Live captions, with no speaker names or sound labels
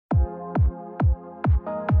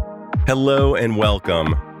Hello and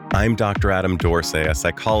welcome. I'm Dr. Adam Dorsey, a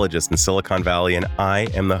psychologist in Silicon Valley, and I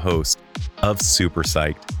am the host of Super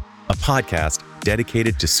Psyched, a podcast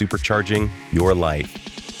dedicated to supercharging your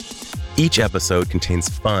life. Each episode contains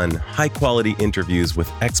fun, high-quality interviews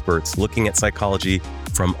with experts looking at psychology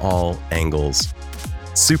from all angles.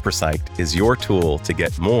 Super Psyched is your tool to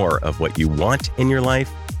get more of what you want in your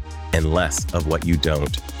life and less of what you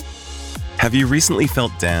don't. Have you recently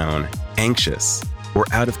felt down, anxious, or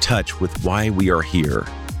out of touch with why we are here?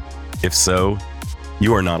 If so,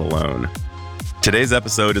 you are not alone. Today's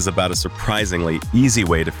episode is about a surprisingly easy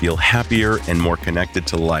way to feel happier and more connected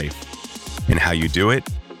to life. And how you do it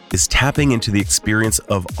is tapping into the experience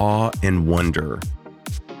of awe and wonder.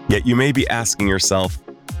 Yet you may be asking yourself,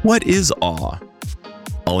 what is awe?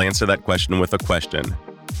 I'll answer that question with a question.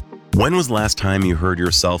 When was the last time you heard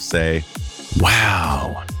yourself say,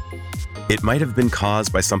 wow? It might have been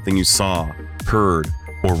caused by something you saw, heard,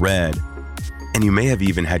 or read, and you may have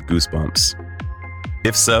even had goosebumps.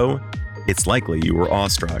 If so, it's likely you were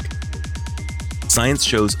awestruck. Science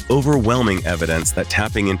shows overwhelming evidence that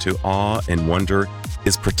tapping into awe and wonder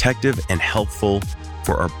is protective and helpful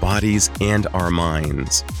for our bodies and our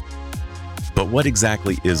minds. But what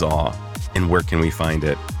exactly is awe, and where can we find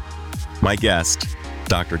it? My guest,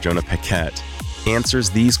 Dr. Jonah Paquette,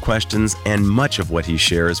 answers these questions, and much of what he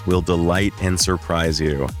shares will delight and surprise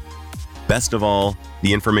you. Best of all,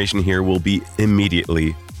 the information here will be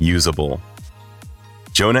immediately usable.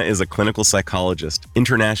 Jonah is a clinical psychologist,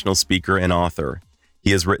 international speaker, and author.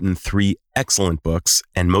 He has written 3 excellent books,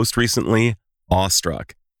 and most recently,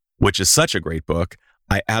 Awestruck, which is such a great book,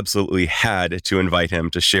 I absolutely had to invite him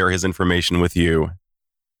to share his information with you.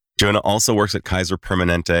 Jonah also works at Kaiser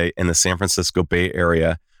Permanente in the San Francisco Bay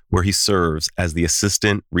Area, where he serves as the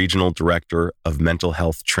Assistant Regional Director of Mental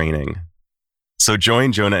Health Training. So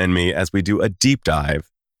join Jonah and me as we do a deep dive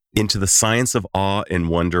into the science of awe and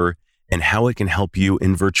wonder and how it can help you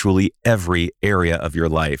in virtually every area of your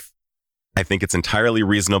life. I think it's entirely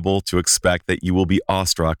reasonable to expect that you will be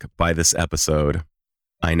awestruck by this episode.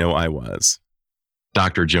 I know I was.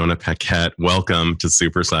 Dr. Jonah Paquette, welcome to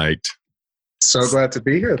Super Psyched. So glad to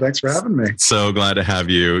be here. Thanks for having me. So glad to have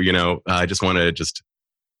you. I just want to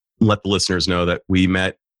let the listeners know that we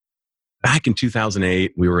met back in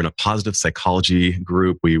 2008. We were in a positive psychology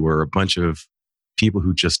group. We were a bunch of people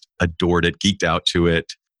who just adored it, geeked out to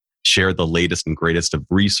it, shared the latest and greatest of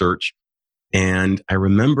research. And I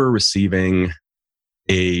remember receiving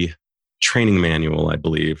a training manual, I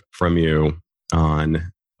believe, from you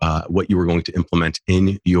on what you were going to implement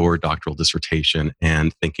in your doctoral dissertation,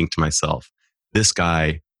 and thinking to myself, this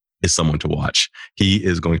guy is someone to watch. He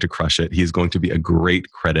is going to crush it. He's going to be a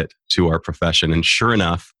great credit to our profession. And sure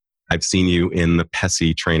enough, I've seen you in the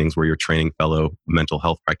PESI trainings where you're training fellow mental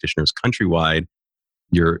health practitioners countrywide.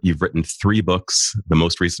 You've written 3 books, the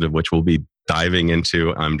most recent of which we'll be diving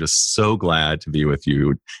into. I'm just so glad to be with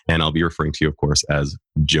you. And I'll be referring to you, of course, as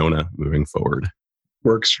Jonah moving forward.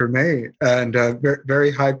 Works for me. And very,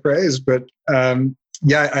 very high praise. But I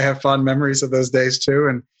have fond memories of those days too.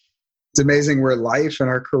 And it's amazing where life and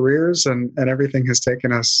our careers and everything has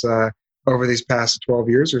taken us over these past 12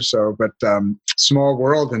 years or so. But small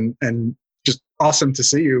world and just awesome to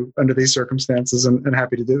see you under these circumstances, and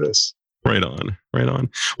happy to do this. Right on, right on.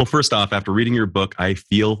 Well, first off, after reading your book, I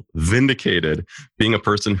feel vindicated. Being a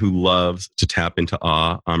person who loves to tap into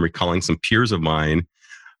awe, I'm recalling some peers of mine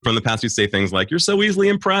from the past who say things like, you're so easily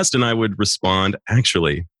impressed. And I would respond,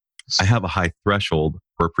 actually, I have a high threshold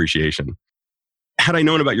for appreciation. Had I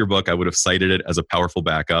known about your book, I would have cited it as a powerful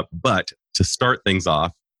backup. But to start things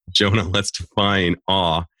off, Jonah, let's define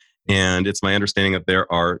awe. And it's my understanding that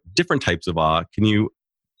there are different types of awe. Can you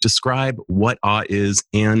describe what awe is,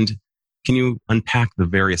 and can you unpack the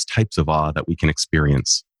various types of awe that we can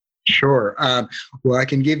experience? Sure. Well, I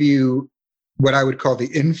can give you what I would call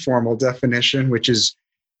the informal definition, which is,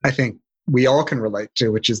 I think we all can relate to,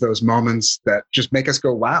 which is those moments that just make us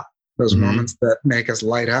go, wow. Those moments that make us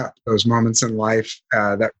light up, those moments in life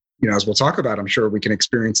that, as we'll talk about, I'm sure we can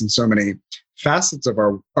experience in so many facets of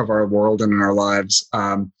our world and in our lives,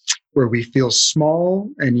 where we feel small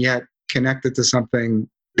and yet connected to something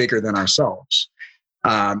bigger than ourselves.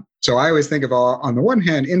 So I always think of awe, on the one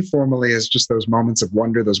hand, informally, as just those moments of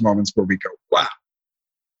wonder, those moments where we go, wow.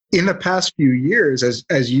 In the past few years,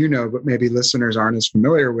 as you know, but maybe listeners aren't as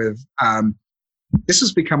familiar with, this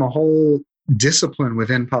has become a whole discipline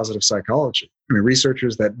within positive psychology. I mean,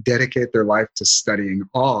 researchers that dedicate their life to studying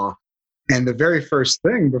awe. And the very first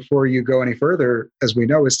thing before you go any further, as we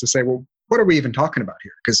know, is to say, well, what are we even talking about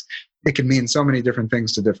here? Because it can mean so many different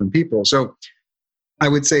things to different people. So I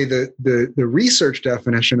would say the research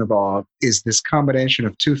definition of awe is this combination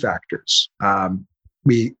of two factors.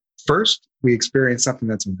 We experience something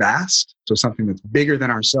that's vast, so something that's bigger than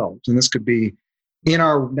ourselves. And this could be in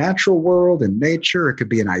our natural world, in nature. It could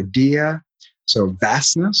be an idea, so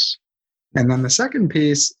vastness. And then the second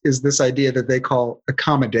piece is this idea that they call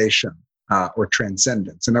accommodation or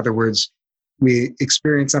transcendence. In other words, we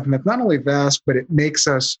experience something that's not only vast, but it makes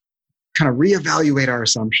us kind of reevaluate our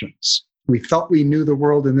assumptions. We thought we knew the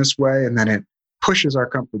world in this way, and then it pushes our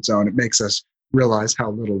comfort zone. It makes us realize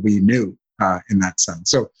how little we knew in that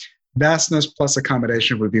sense. So vastness plus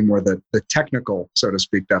accommodation would be more the technical, so to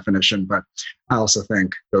speak, definition. But I also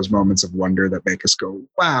think those moments of wonder that make us go,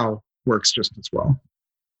 wow, works just as well.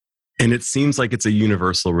 And it seems like it's a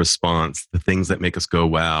universal response, the things that make us go,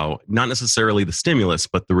 wow, not necessarily the stimulus,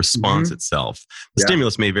 but the response itself. The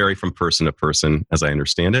stimulus may vary from person to person, as I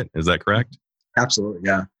understand it. Is that correct? Absolutely,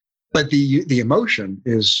 yeah. But the emotion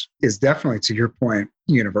is definitely, to your point,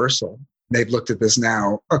 universal. They've looked at this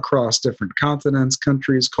now across different continents,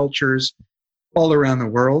 countries, cultures, all around the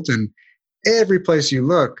world. And every place you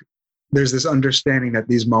look, there's this understanding that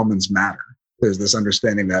these moments matter. There's this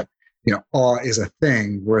understanding that, awe is a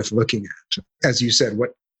thing worth looking at. As you said,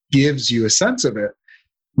 what gives you a sense of it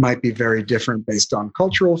might be very different based on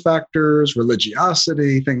cultural factors,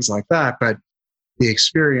 religiosity, things like that. But the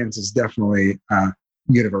experience is definitely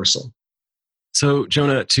universal. So,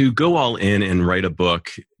 Jonah, to go all in and write a book,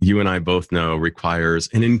 you and I both know requires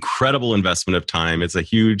an incredible investment of time. It's a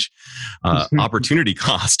huge opportunity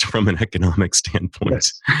cost from an economic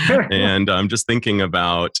standpoint. Yes. And I'm just thinking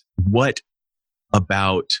about what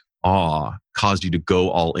about awe caused you to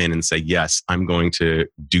go all in and say, yes, I'm going to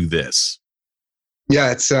do this?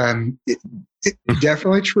 Yeah, it's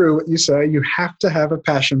definitely true what you say. You have to have a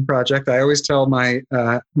passion project. I always tell my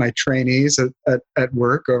trainees at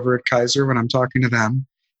work over at Kaiser when I'm talking to them,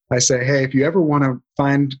 I say, hey, if you ever want to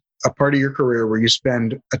find a part of your career where you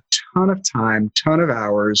spend a ton of time, ton of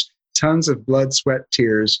hours, tons of blood, sweat,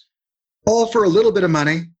 tears, all for a little bit of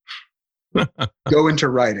money, go into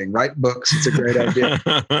writing, write books. It's a great idea.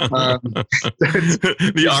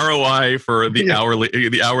 The ROI for the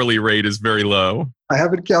hourly rate is very low. I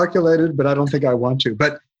haven't calculated, but I don't think I want to.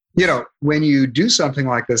 But, when you do something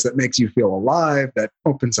like this that makes you feel alive, that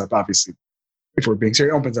opens up, obviously, if we're being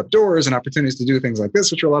serious, opens up doors and opportunities to do things like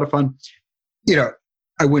this, which are a lot of fun.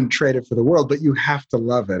 I wouldn't trade it for the world, but you have to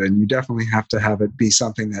love it. And you definitely have to have it be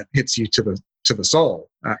something that hits you to the soul,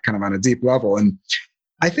 kind of on a deep level. And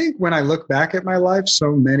I think when I look back at my life,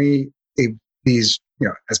 so many of these,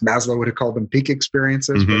 as Maslow would have called them, peak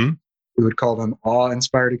experiences, we would call them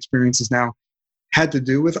awe-inspired experiences now, had to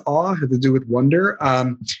do with awe, had to do with wonder.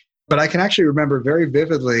 But I can actually remember very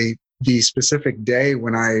vividly the specific day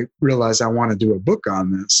when I realized I want to do a book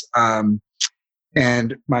on this.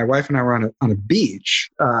 And my wife and I were on a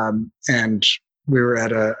beach, and we were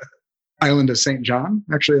at a island of St. John,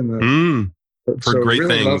 actually. For great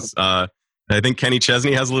really things. I think Kenny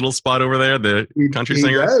Chesney has a little spot over there, the country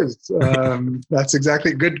singer. He does. That's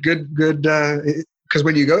exactly good. Because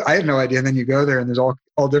when you go, I had no idea. And then you go there and there's all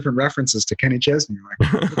different references to Kenny Chesney.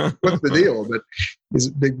 Like, what's the deal? But he's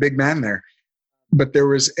a big man there. But there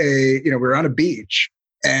was we were on a beach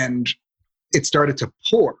and it started to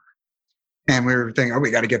pour. And we were thinking,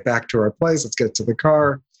 we got to get back to our place. Let's get to the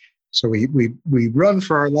car. So we run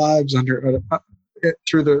for our lives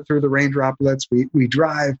through the rain droplets. We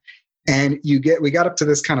drive. And we got up to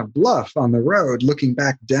this kind of bluff on the road, looking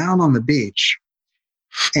back down on the beach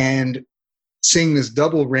and seeing this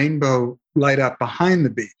double rainbow light up behind the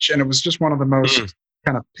beach. And it was just one of the most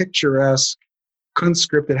kind of picturesque,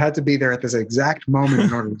 conscripted, had to be there at this exact moment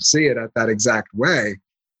in order to see it at that exact way.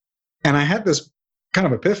 And I had this kind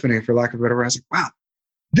of epiphany, for lack of a better word. I was like, wow,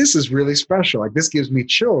 this is really special. Like, this gives me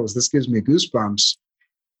chills. This gives me goosebumps.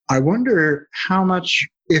 I wonder how much,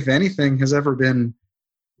 if anything, has ever been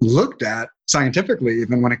looked at scientifically,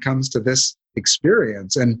 even when it comes to this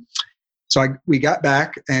experience. And so we got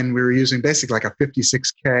back and we were using basically like a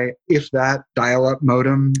 56K, if that, dial-up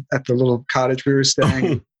modem at the little cottage we were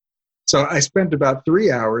staying. So I spent about 3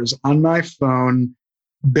 hours on my phone,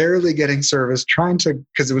 barely getting service,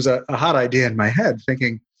 because it was a hot idea in my head,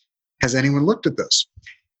 thinking, has anyone looked at this?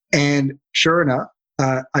 And sure enough,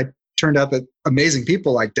 I turned out that amazing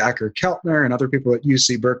people like Dacher Keltner and other people at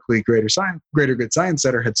UC Berkeley Greater Good Science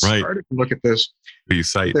Center had started to look at this.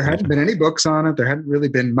 There hadn't been any books on it. There hadn't really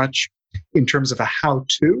been much in terms of a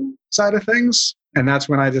how-to side of things. And that's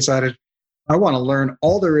when I decided I want to learn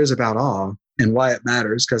all there is about awe and why it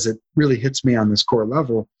matters, because it really hits me on this core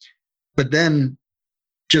level. But then,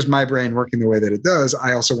 just my brain working the way that it does,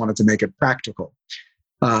 I also wanted to make it practical.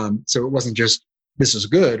 So it wasn't just this is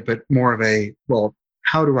good, but more of a, well,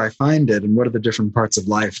 how do I find it? And what are the different parts of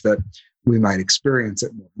life that we might experience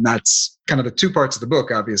it more? And that's kind of the two parts of the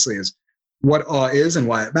book, obviously, is what awe is and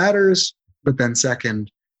why it matters. But then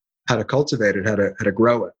second, how to cultivate it, how to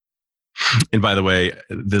grow it. And by the way,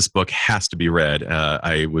 this book has to be read.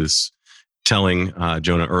 I was telling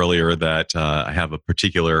Jonah earlier that I have a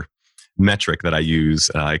particular metric that I use.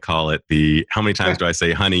 I call it how many times do I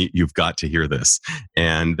say, honey, you've got to hear this?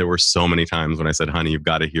 And there were so many times when I said, honey, you've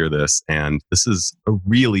got to hear this. And this is a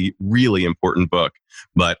really, really important book,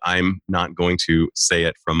 but I'm not going to say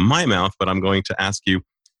it from my mouth, but I'm going to ask you,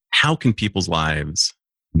 how can people's lives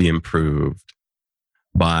be improved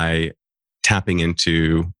by tapping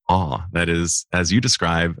into awe that is, as you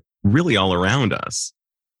describe, really all around us?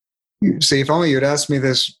 See, if only you'd asked me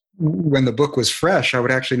this when the book was fresh, I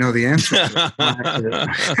would actually know the answer.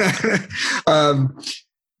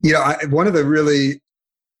 One of the really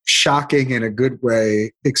shocking, in a good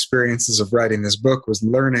way, experiences of writing this book was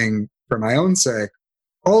learning, for my own sake,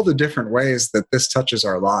 all the different ways that this touches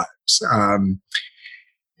our lives.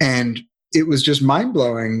 And it was just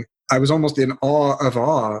mind-blowing. I was almost in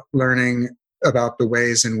awe learning about the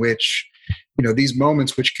ways in which, these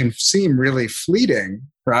moments, which can seem really fleeting,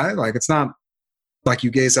 right? Like, it's not like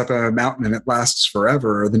you gaze up a mountain and it lasts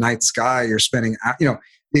forever, or the night sky you're spending,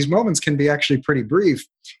 these moments can be actually pretty brief,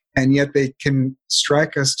 and yet they can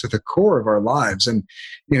strike us to the core of our lives. And,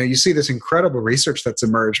 you see this incredible research that's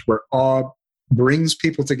emerged where awe brings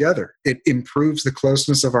people together. It improves the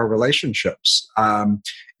closeness of our relationships.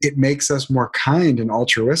 It makes us more kind and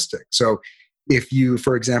altruistic. So if you,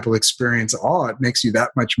 for example, experience awe, it makes you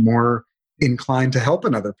that much more inclined to help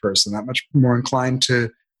another person, that much more inclined to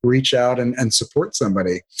reach out and support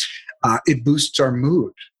somebody. It boosts our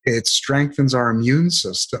mood. It strengthens our immune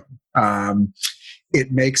system.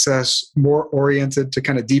 It makes us more oriented to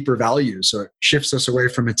kind of deeper values. So it shifts us away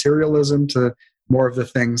from materialism to more of the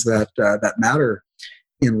things that matter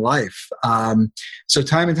in life. So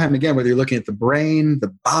time and time again, whether you're looking at the brain,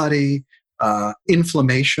 the body,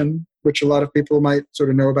 inflammation, which a lot of people might sort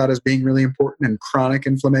of know about as being really important, and chronic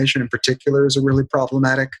inflammation in particular is a really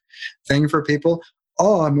problematic thing for people.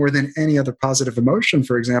 Awe, more than any other positive emotion,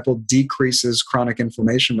 for example, decreases chronic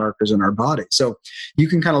inflammation markers in our body. So you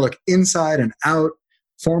can kind of look inside and out,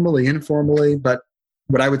 formally, informally, but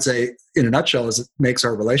what I would say in a nutshell is it makes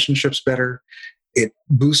our relationships better. It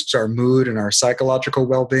boosts our mood and our psychological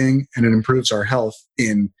well-being, and it improves our health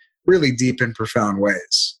in really deep and profound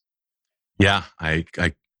ways. Yeah, I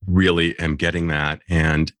really am getting that.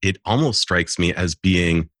 And it almost strikes me as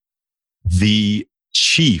being the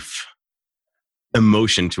chief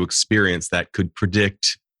emotion to experience that could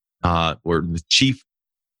predict, or the chief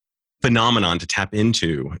phenomenon to tap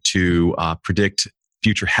into to predict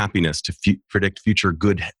future happiness, to predict future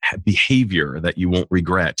good behavior that you won't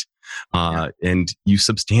regret. And you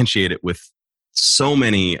substantiate it with so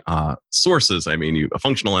many sources. I mean,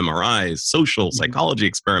 functional MRIs, social psychology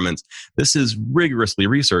experiments. This is rigorously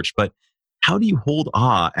researched. But how do you hold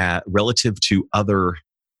awe relative to other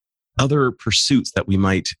pursuits that we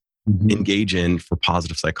might engage in for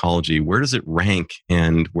positive psychology? Where does it rank,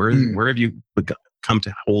 and where have you come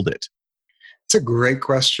to hold it? It's a great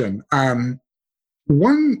question.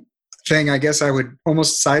 One thing, I guess I would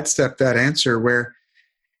almost sidestep that answer, where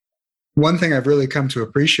one thing I've really come to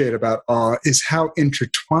appreciate about awe is how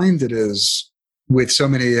intertwined it is with so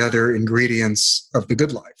many other ingredients of the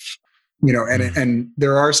good life. And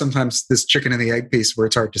there are sometimes this chicken and the egg piece where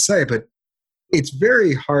it's hard to say, but it's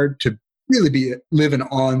very hard to really live an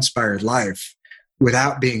awe-inspired life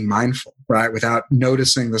without being mindful, right? Without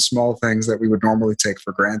noticing the small things that we would normally take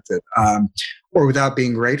for granted, or without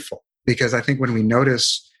being grateful. Because I think when we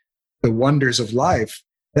notice the wonders of life,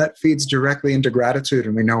 that feeds directly into gratitude,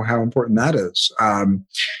 and we know how important that is.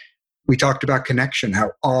 We talked about connection,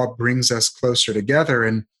 how awe brings us closer together.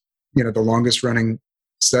 And, the longest running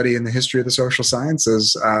study in the history of the social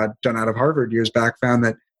sciences, done out of Harvard years back, found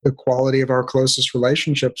that the quality of our closest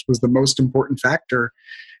relationships was the most important factor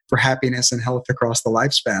for happiness and health across the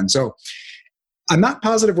lifespan. So I'm not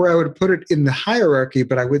positive where I would put it in the hierarchy,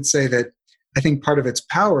 but I would say that I think part of its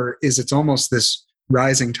power is it's almost this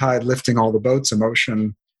rising tide lifting all the boats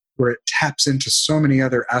emotion, where it taps into so many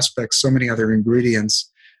other aspects, so many other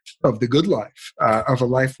ingredients of the good life, of a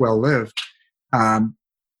life well lived,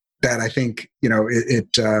 that I think,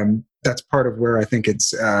 that's part of where I think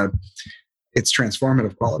its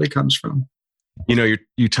transformative quality comes from.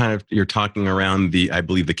 You're talking around I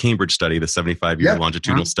believe the Cambridge study, the 75-year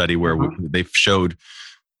longitudinal study, where they've showed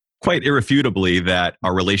quite irrefutably that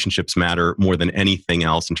our relationships matter more than anything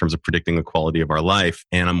else in terms of predicting the quality of our life.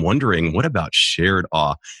 And I'm wondering, what about shared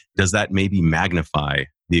awe? Does that maybe magnify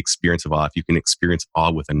the experience of awe if you can experience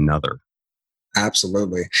awe with another?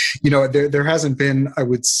 Absolutely. There hasn't been,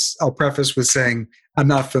 I'll preface with saying I'm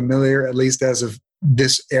not familiar, at least as of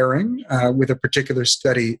this airing, with a particular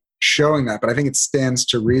study showing that. But I think it stands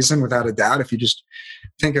to reason without a doubt. If you just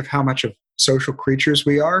think of how much of social creatures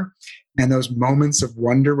we are, and those moments of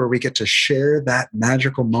wonder where we get to share that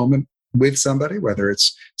magical moment with somebody, whether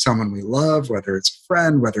it's someone we love, whether it's a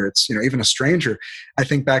friend, whether it's even a stranger. I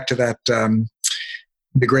think back to that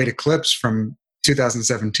the great eclipse from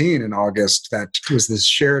 2017 in August. That was this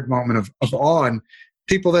shared moment of awe, and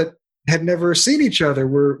people that had never seen each other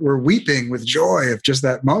were weeping with joy of just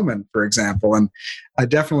that moment, for example. And I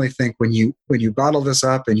definitely think when you bottle this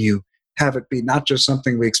up and you have it be not just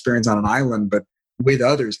something we experience on an island, but with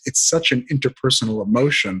others, it's such an interpersonal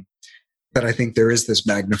emotion that I think there is this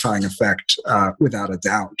magnifying effect, without a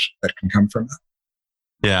doubt, that can come from it.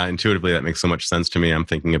 Yeah, intuitively, that makes so much sense to me. I'm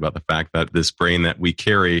thinking about the fact that this brain that we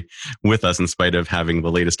carry with us, in spite of having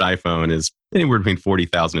the latest iPhone, is anywhere between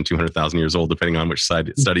 40,000 and 200,000 years old, depending on which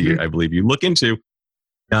study I believe you look into.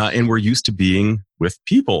 And we're used to being with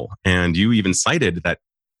people. And you even cited that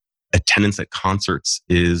attendance at concerts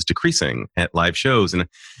is decreasing at live shows. And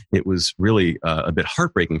it was really a bit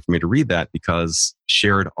heartbreaking for me to read that, because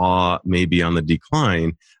shared awe may be on the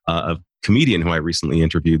decline. A comedian who I recently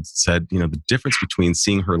interviewed said, the difference between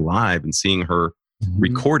seeing her live and seeing her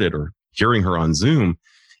recorded or hearing her on Zoom,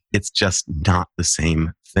 it's just not the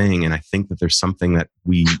same thing. And I think that there's something that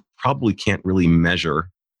we probably can't really measure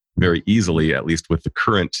very easily, at least with the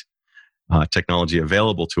current technology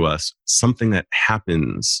available to us, something that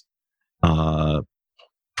happens.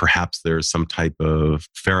 Perhaps there's some type of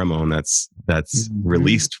pheromone that's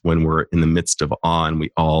released when we're in the midst of awe, and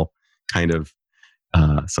we all kind of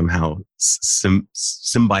somehow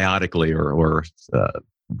symbiotically or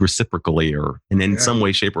reciprocally or in some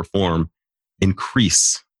way, shape, or form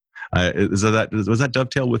increase. Was that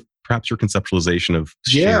dovetail with perhaps your conceptualization of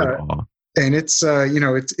shared awe? And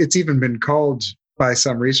it's even been called by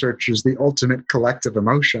some researchers the ultimate collective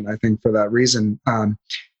emotion. I think for that reason. And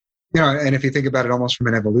if you think about it almost from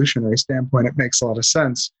an evolutionary standpoint, it makes a lot of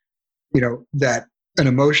sense, that an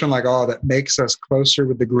emotion like awe that makes us closer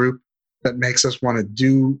with the group, that makes us want to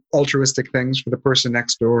do altruistic things for the person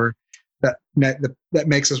next door, that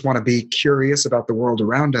makes us want to be curious about the world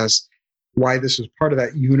around us, why this is part of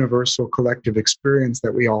that universal collective experience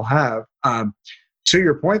that we all have. To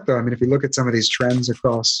your point, though, if you look at some of these trends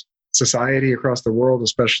across society, across the world,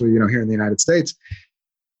 especially, here in the United States,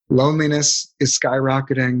 loneliness is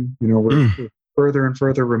skyrocketing. We're further and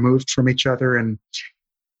further removed from each other. And,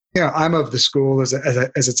 I'm of the school, as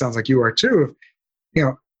it sounds like you are too,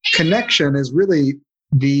 connection is really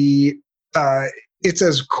it's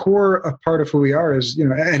as core a part of who we are as,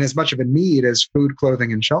 and as much of a need as food,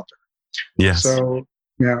 clothing, and shelter. Yes. So,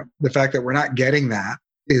 the fact that we're not getting that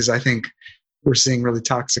is, I think, we're seeing really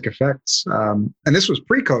toxic effects. And this was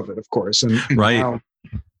pre-COVID, of course. And right. Now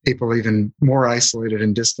people even more isolated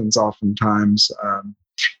and distanced oftentimes.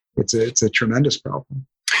 It's a tremendous problem.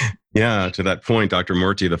 Yeah, to that point, Dr.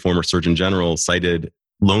 Murthy, the former Surgeon General, cited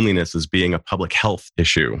loneliness as being a public health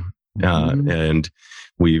issue. And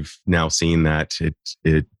we've now seen that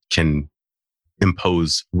it can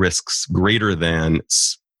impose risks greater than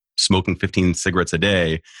smoking 15 cigarettes a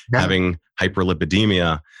day, having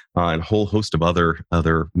hyperlipidemia, and a whole host of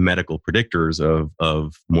other medical predictors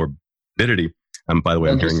of morbidity. By the way,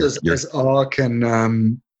 I'm hearing as awe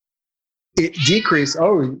can it decrease.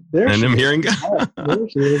 Oh, there. And I'm hearing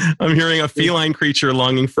I'm hearing a feline creature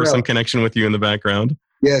longing for some connection with you in the background.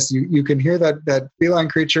 Yes, you can hear that feline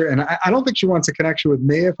creature, and I don't think she wants a connection with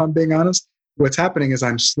me, if I'm being honest. What's happening is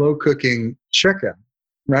I'm slow cooking chicken,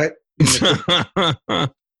 right?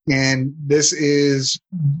 And this is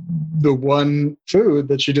the one food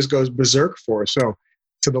that she just goes berserk for. So,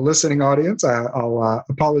 to the listening audience, I'll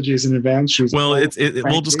apologies in advance.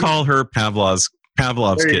 We'll just call her Pavlov's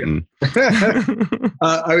kitten.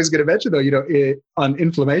 I was going to mention, though, on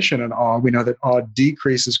inflammation and awe, we know that awe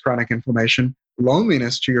decreases chronic inflammation.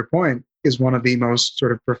 Loneliness, to your point, is one of the most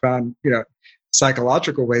sort of profound,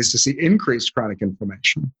 psychological ways to see increased chronic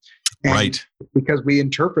inflammation. And right. Because we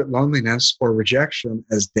interpret loneliness or rejection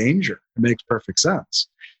as danger. It makes perfect sense.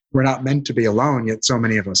 We're not meant to be alone, yet so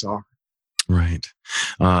many of us are. Right.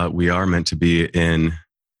 We are meant to be in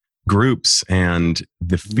groups, and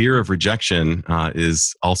the fear of rejection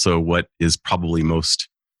is also what is probably most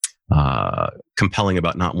compelling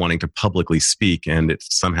about not wanting to publicly speak. And it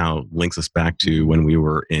somehow links us back to when we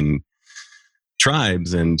were in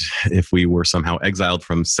tribes, and if we were somehow exiled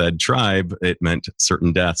from said tribe, it meant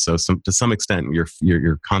certain death. So to some extent,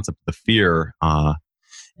 your concept of the fear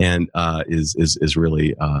is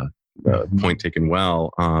really point taken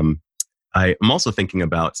well. I'm also thinking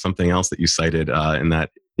about something else that you cited, and that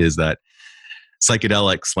is that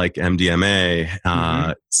psychedelics like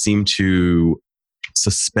MDMA seem to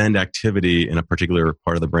suspend activity in a particular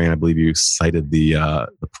part of the brain. I believe you cited the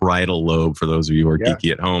parietal lobe, for those of you who are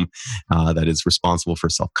geeky at home, that is responsible for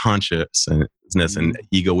self-consciousness and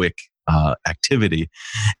egoic activity.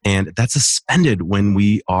 And that's suspended when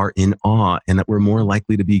we are in awe, and that we're more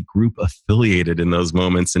likely to be group affiliated in those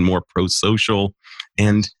moments and more pro-social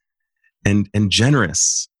and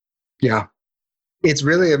generous. Yeah. It's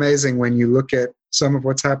really amazing when you look at some of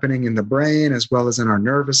what's happening in the brain as well as in our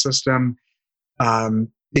nervous system,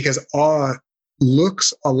 because awe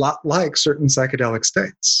looks a lot like certain psychedelic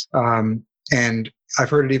states. And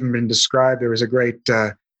I've heard it even been described. There was a great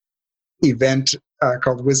event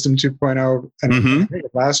called Wisdom 2.0. And I think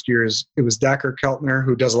last year's, it was Dacher Keltner,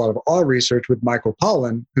 who does a lot of awe research with Michael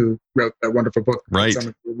Pollan, who wrote that wonderful book that some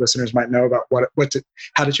of your listeners might know about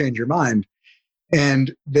how to change your mind.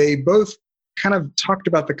 And they both kind of talked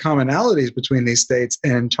about the commonalities between these states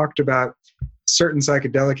and talked about certain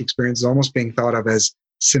psychedelic experiences almost being thought of as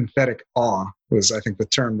synthetic awe, was I think the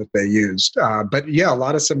term that they used. But yeah, a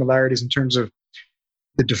lot of similarities in terms of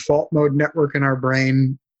the default mode network in our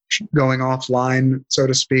brain going offline, so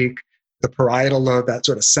to speak, the parietal lobe, that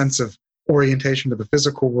sort of sense of orientation to the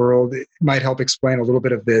physical world. It might help explain a little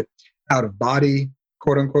bit of the out of body,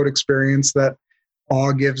 quote unquote, experience that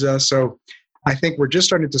awe gives us. So I think we're just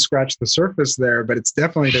starting to scratch the surface there, but it's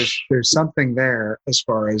definitely, there's something there as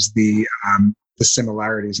far as the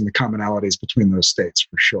similarities and the commonalities between those states,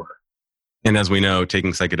 for sure. And as we know,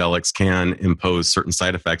 taking psychedelics can impose certain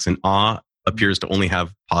side effects, and awe appears to only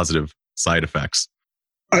have positive side effects.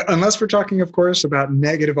 Unless we're talking, of course, about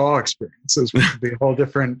negative awe experiences, which would be a whole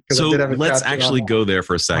different. So let's actually go there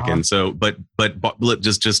for a second. So, but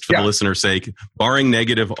just for the listener's sake, barring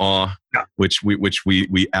negative awe, which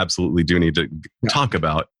we absolutely do need to talk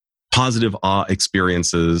about, positive awe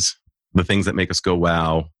experiences, the things that make us go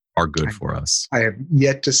wow, are good for us. I have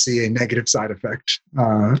yet to see a negative side effect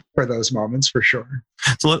for those moments, for sure.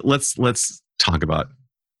 So let's talk about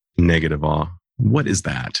negative awe. What is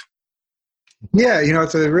that? Yeah,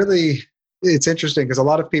 it's interesting because a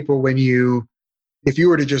lot of people, if you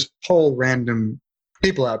were to just poll random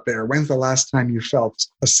people out there, when's the last time you felt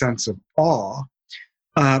a sense of awe?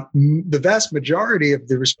 The vast majority of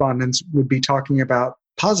the respondents would be talking about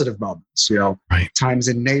positive moments, times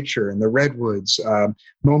in nature, in the redwoods,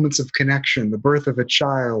 moments of connection, the birth of a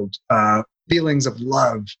child, feelings of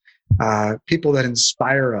love, people that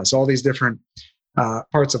inspire us, all these different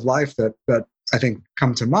parts of life that I think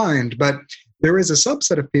come to mind. But there is a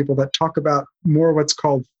subset of people that talk about more what's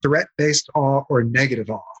called threat-based awe or negative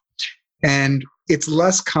awe. And it's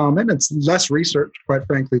less common, it's less researched, quite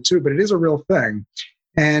frankly, too, but it is a real thing.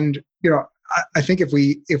 And, I think if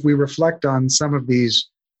we reflect on some of these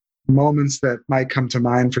moments that might come to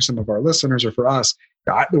mind for some of our listeners or for us,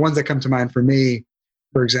 the ones that come to mind for me,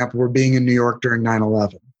 for example, were being in New York during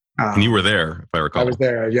 9/11. And you were there, if I recall. I was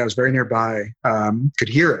there. Yeah, I was very nearby. Could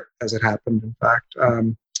hear it as it happened, in fact.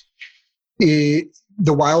 The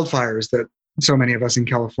wildfires that so many of us in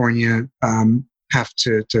California have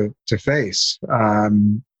to face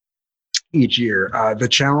each year, the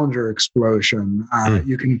Challenger explosion.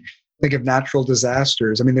 You can think of natural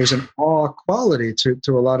disasters. I mean, there's an awe quality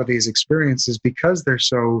to a lot of these experiences because they're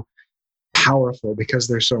so powerful, because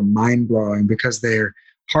they're so mind-blowing, because they're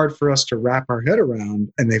hard for us to wrap our head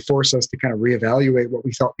around, and they force us to kind of reevaluate what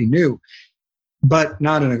we thought we knew, but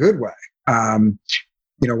not in a good way.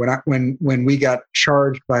 When we got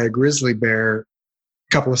charged by a grizzly bear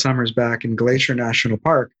a couple of summers back in Glacier National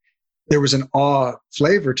Park, there was an awe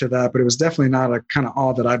flavor to that, but it was definitely not a kind of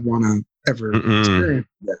awe that I'd want to ever experience.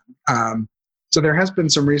 So there has been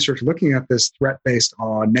some research looking at this threat-based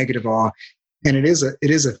awe, negative awe, and it is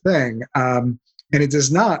a thing, and it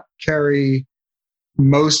does not carry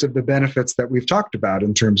most of the benefits that we've talked about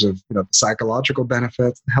in terms of the psychological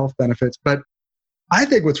benefits, the health benefits. But I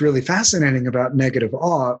think what's really fascinating about negative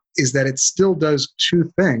awe is that it still does two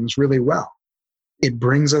things really well. It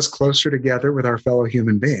brings us closer together with our fellow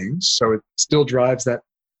human beings, so it still drives that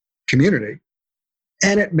community,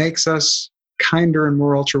 and it makes us kinder and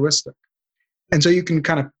more altruistic. And so you can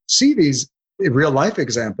kind of see these real life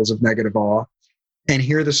examples of negative awe and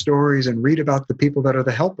hear the stories and read about the people that are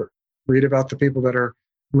the helper. Read about the people that are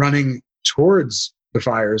running towards the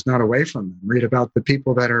fires, not away from them. Read about the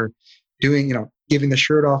people that are doing, giving the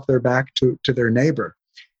shirt off their back to their neighbor.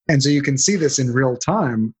 And so you can see this in real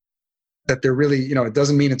time, that they're really, it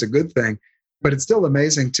doesn't mean it's a good thing, but it's still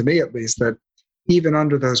amazing to me, at least, that even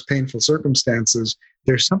under those painful circumstances,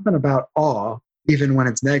 there's something about awe, even when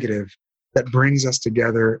it's negative, that brings us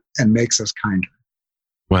together and makes us kinder.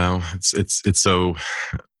 Wow, it's so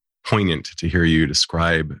poignant to hear you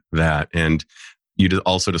describe that. And you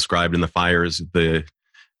also described in the fires the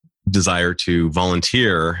desire to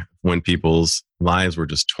volunteer when people's lives were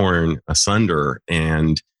just torn asunder.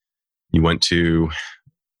 And you went to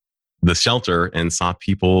the shelter and saw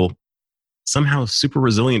people somehow super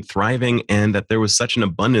resilient, thriving, and that there was such an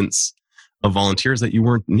abundance of volunteers that you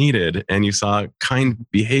weren't needed, and you saw kind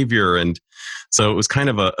behavior. And so it was kind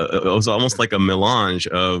of it was almost like a melange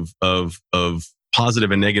of positive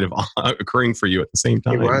and negative occurring for you at the same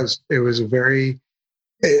time. It was a very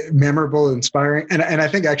memorable, inspiring. And I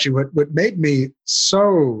think actually what made me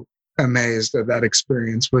so amazed at that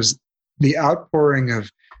experience was the outpouring of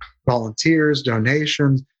volunteers,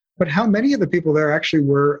 donations, but how many of the people there actually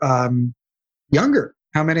were younger.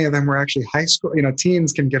 How many of them were actually high school?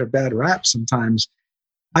 Teens can get a bad rap sometimes.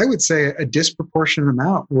 I would say a disproportionate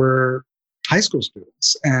amount were high school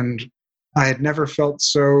students. And I had never felt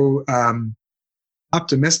so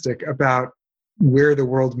optimistic about where the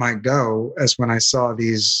world might go as when I saw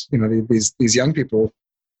these young people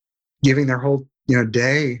giving their whole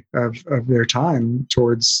day of their time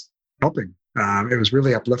towards helping. It was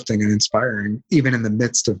really uplifting and inspiring, even in the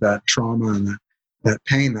midst of that trauma and that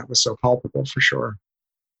pain that was so palpable, for sure.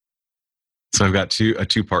 So I've got a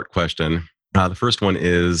two-part question. The first one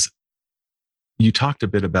is, you talked a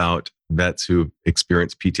bit about vets who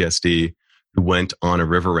experienced PTSD who went on a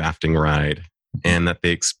river rafting ride, and that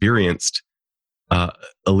they experienced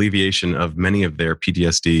alleviation of many of their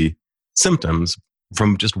PTSD symptoms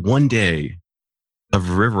from just one day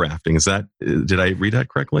of river rafting. Did I read that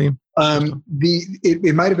correctly?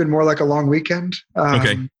 It might have been more like a long weekend.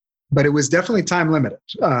 Okay. But it was definitely time limited,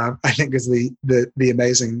 I think, is the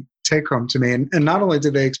amazing take home to me. And not only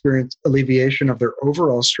did they experience alleviation of their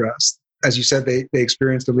overall stress, as you said, they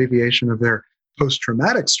experienced alleviation of their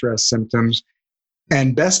post-traumatic stress symptoms.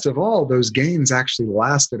 And best of all, those gains actually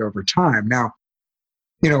lasted over time. Now,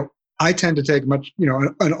 I tend to take much,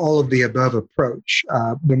 an all of the above approach.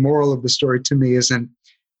 The moral of the story to me isn't,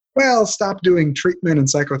 well, stop doing treatment and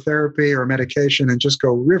psychotherapy or medication and just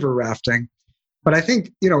go river rafting. But I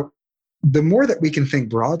think, the more that we can think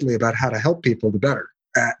broadly about how to help people, the better.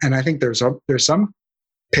 And I think there's some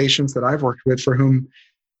patients that I've worked with for whom,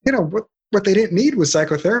 what they didn't need was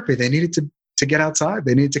psychotherapy. They needed to get outside.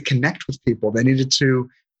 They needed to connect with people. They needed to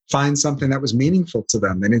find something that was meaningful to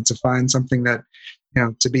them. They needed to find something that,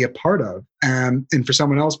 to be a part of. And for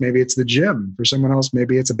someone else, maybe it's the gym. For someone else,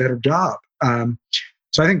 maybe it's a better job.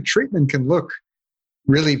 So I think treatment can look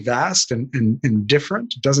really vast and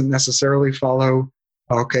different. It doesn't necessarily follow,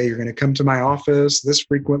 okay, you're going to come to my office this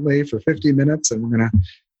frequently for 50 minutes and we're going to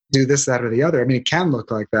do this, that, or the other. I mean, it can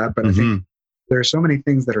look like that, but I think there are so many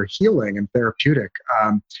things that are healing and therapeutic.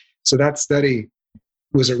 So that study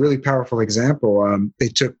was a really powerful example. They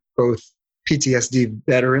took both PTSD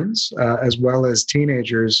veterans as well as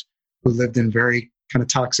teenagers who lived in very kind of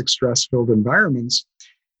toxic, stress-filled environments,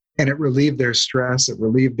 and it relieved their stress, it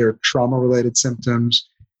relieved their trauma-related symptoms,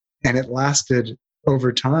 and it lasted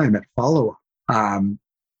over time at follow-up.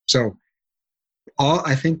 So all,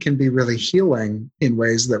 I think, can be really healing in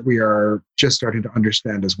ways that we are just starting to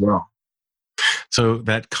understand as well. So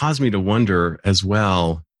that caused me to wonder as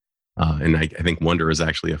well, and I think wonder is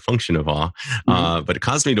actually a function of awe, but it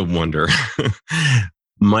caused me to wonder,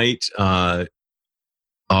 might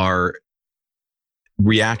our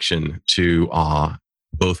reaction to awe,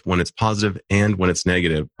 both when it's positive and when it's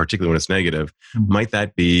negative, particularly when it's negative, might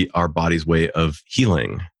that be our body's way of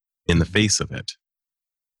healing in the face of it,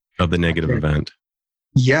 of the negative event?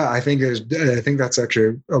 Yeah, I think that's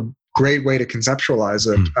actually a great way to conceptualize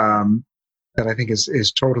it. That I think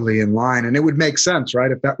is totally in line, and it would make sense,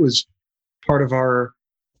 right? If that was part of our,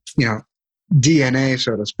 DNA,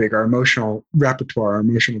 so to speak, our emotional repertoire, our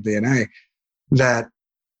emotional DNA, that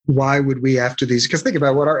why would we, after these? Because think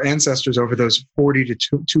about what our ancestors over those 40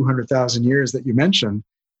 to 200,000 years that you mentioned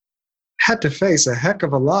had to face a heck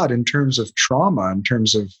of a lot in terms of trauma, in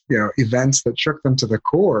terms of events that shook them to the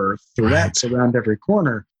core, threats around every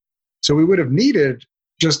corner. So we would have needed,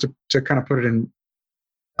 just to kind of put it in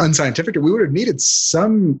unscientific, we would have needed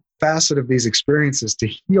some facet of these experiences to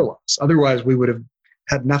heal us. Otherwise, we would have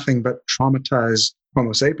had nothing but traumatized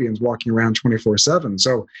Homo sapiens walking around 24/7.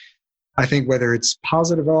 So I think whether it's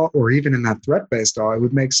positive awe or even in that threat-based awe, it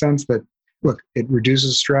would make sense that, look, it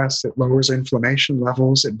reduces stress, it lowers inflammation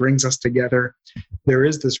levels, it brings us together. There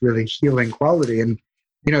is this really healing quality. And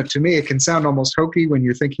To me, it can sound almost hokey when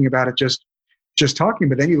you're thinking about it just talking,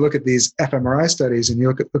 but then you look at these fMRI studies and you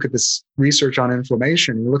look at this research on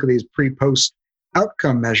inflammation, and you look at these pre-post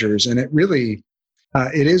outcome measures, and it really,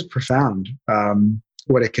 it is profound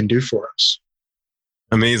what it can do for us.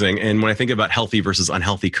 Amazing. And when I think about healthy versus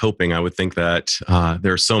unhealthy coping, I would think that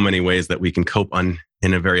there are so many ways that we can cope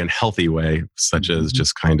in a very unhealthy way, such as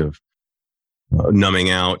just kind of numbing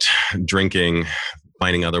out, drinking,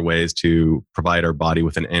 finding other ways to provide our body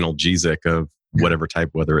with an analgesic of whatever type,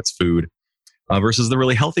 whether it's food, versus the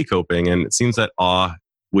really healthy coping. And it seems that awe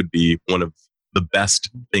would be one of the best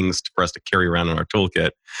things for us to carry around in our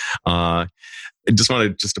toolkit. I just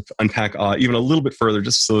want to unpack even a little bit further,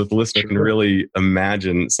 just so that the listener can really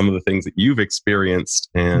imagine some of the things that you've experienced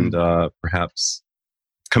and perhaps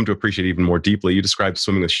come to appreciate even more deeply. You described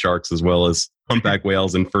swimming with sharks as well as humpback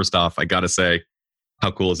whales. And first off, I got to say, how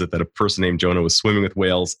cool is it that a person named Jonah was swimming with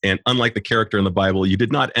whales? And unlike the character in the Bible, you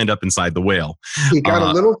did not end up inside the whale. He got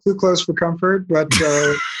a little too close for comfort, but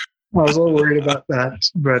I was a little worried about that.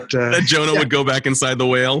 But that Jonah would go back inside the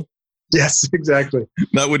whale? Yes, exactly.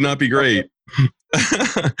 That would not be great.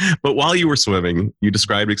 But while you were swimming, you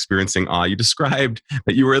described experiencing awe. You described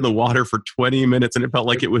that you were in the water for 20 minutes and it felt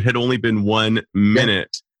like it had only been 1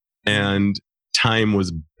 minute and time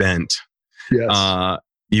was bent. Yes.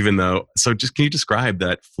 Even though, so just can you describe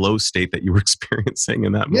that flow state that you were experiencing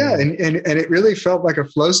in that moment? Yeah, and it really felt like a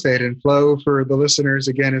flow state. And flow, for the listeners,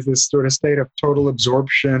 again, is this sort of state of total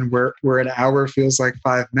absorption where an hour feels like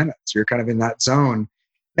 5 minutes. You're kind of in that zone.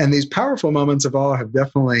 And these powerful moments of awe have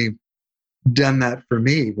definitely done that for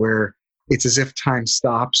me, where it's as if time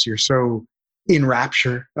stops. You're so in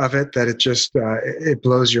rapture of it that it just, it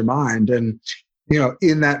blows your mind. And,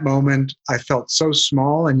 in that moment, I felt so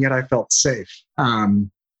small and yet I felt safe.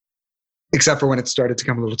 Except for when it started to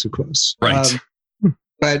come a little too close. Right.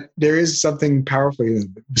 But there is something powerful,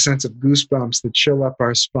 the sense of goosebumps that chill up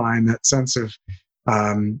our spine, that sense of,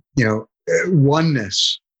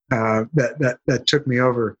 oneness that took me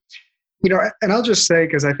over. And I'll just say,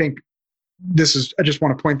 because I think I just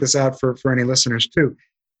want to point this out for any listeners too.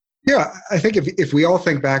 Yeah, I think if we all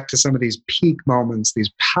think back to some of these peak moments,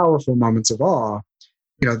 these powerful moments of awe,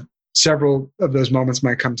 several of those moments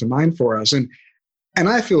might come to mind for us. And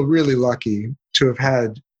I feel really lucky to have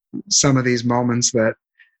had some of these moments that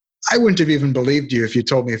I wouldn't have even believed you if you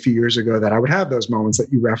told me a few years ago that I would have those moments that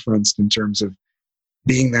you referenced in terms of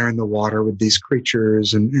being there in the water with these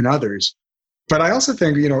creatures and others. But I also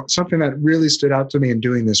think, something that really stood out to me in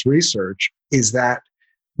doing this research is that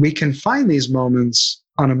we can find these moments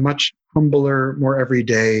on a much humbler, more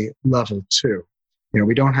everyday level too.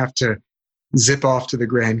 We don't have to zip off to the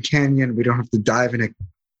Grand Canyon. We don't have to dive in a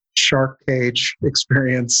shark cage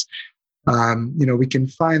experience. We can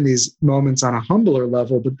find these moments on a humbler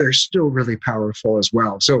level, but they're still really powerful as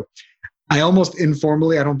well. So I almost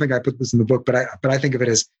informally, I don't think I put this in the book, but I think of it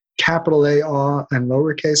as capital A awe and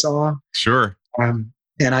lowercase awe. Sure. And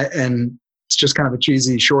it's just kind of a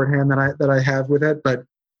cheesy shorthand that I have with it. But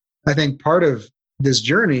I think part of this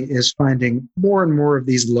journey is finding more and more of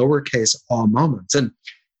these lowercase awe moments. And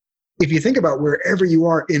if you think about wherever you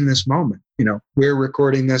are in this moment, we're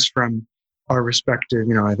recording this from our respective,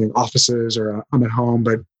 I think offices, or I'm at home,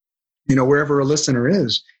 but, wherever a listener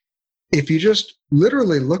is, if you just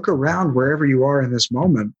literally look around wherever you are in this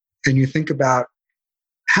moment and you think about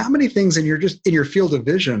how many things in your field of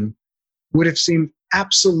vision would have seemed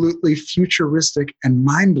absolutely futuristic and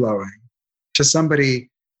mind-blowing to somebody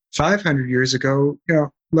 500 years ago,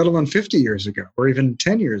 let alone 50 years ago, or even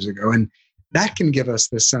 10 years ago. And that can give us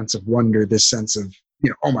this sense of wonder, this sense of,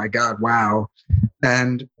 oh my God, wow.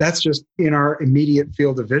 And that's just in our immediate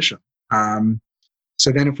field of vision.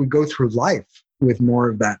 So then if we go through life with more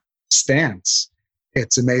of that stance,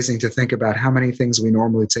 it's amazing to think about how many things we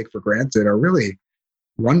normally take for granted are really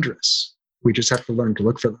wondrous. We just have to learn to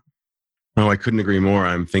look for them. Oh, I couldn't agree more.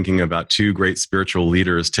 I'm thinking about two great spiritual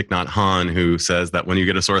leaders, Thich Nhat Hanh, who says that when you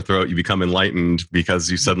get a sore throat, you become enlightened because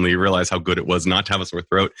you suddenly realize how good it was not to have a sore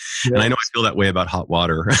throat. Yes. And I know I feel that way about hot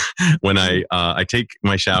water when I take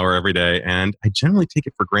my shower every day, and I generally take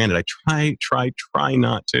it for granted. I try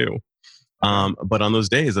not to. But on those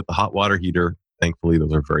days that the hot water heater, thankfully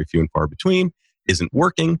those are very few and far between, isn't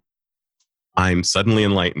working, I'm suddenly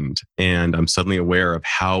enlightened, and I'm suddenly aware of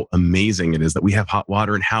how amazing it is that we have hot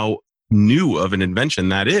water and how new of an invention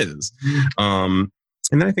that is. And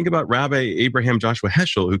then I think about Rabbi Abraham Joshua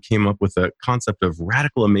Heschel, who came up with the concept of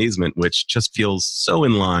radical amazement, which just feels so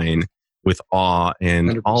in line with awe and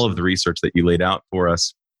 100%. All of the research that you laid out for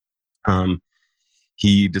us.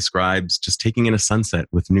 He describes just taking in a sunset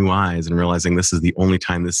with new eyes and realizing this is the only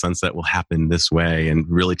time this sunset will happen this way, and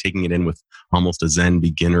really taking it in with almost a Zen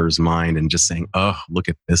beginner's mind and just saying, oh, look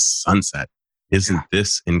at this sunset. Isn't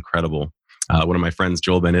this incredible? One of my friends,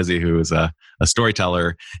 Joel Ben-Izzy, who is a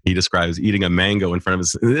storyteller, he describes eating a mango in front of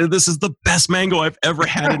us. This is the best mango I've ever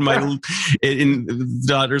had in my. His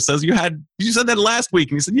daughter says, "You said that last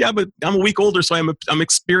week," and he said, "Yeah, but I'm a week older, so I'm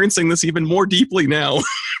experiencing this even more deeply now."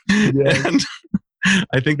 Yes. And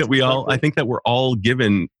I think that we're all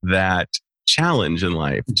given that challenge in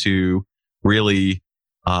life to really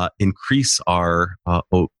increase our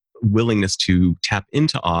willingness to tap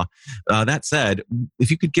into awe. That said,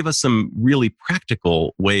 if you could give us some really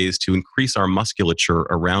practical ways to increase our musculature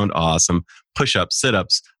around awe, some push-ups,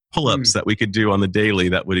 sit-ups, pull-ups that we could do on the daily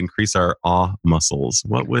that would increase our awe muscles,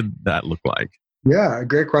 what would that look like? Yeah,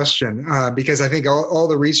 great question. Because I think all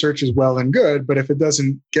the research is well and good, but if it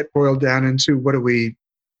doesn't get boiled down into what do we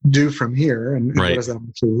do from here and what does that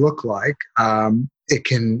actually look like, it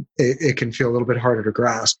can feel a little bit harder to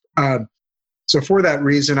grasp. So for that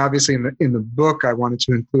reason, obviously in the book, I wanted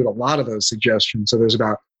to include a lot of those suggestions. So there's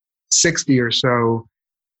about 60 or so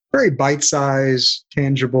very bite-sized,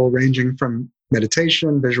 tangible, ranging from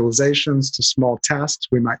meditation, visualizations to small tasks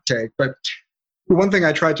we might take. But the one thing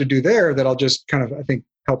I tried to do there that I'll just kind of, I think,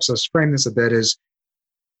 helps us frame this a bit is,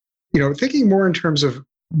 thinking more in terms of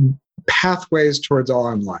pathways towards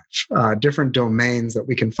awe in life, different domains that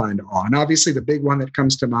we can find awe. And obviously the big one that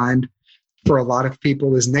comes to mind for a lot of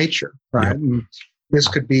people is nature, right? Yep. And this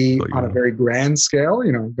could be on a very grand scale,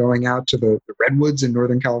 going out to the redwoods in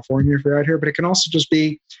Northern California if you're out here, but it can also just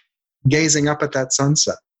be gazing up at that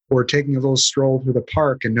sunset or taking a little stroll through the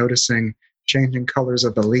park and noticing changing colors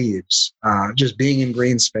of the leaves, just being in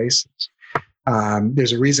green spaces.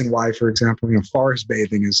 There's a reason why, for example, forest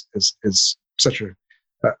bathing is such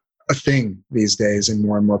a thing these days in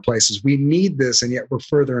more and more places. We need this, and yet we're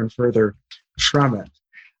further and further from it.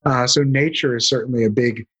 So nature is certainly a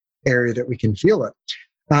big area that we can feel it.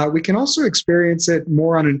 We can also experience it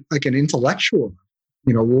more on an intellectual,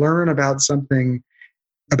 learn about something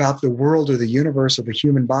about the world or the universe or the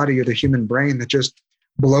human body or the human brain that just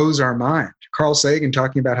blows our mind. Carl Sagan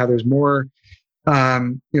talking about how there's more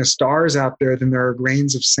stars out there than there are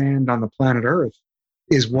grains of sand on the planet Earth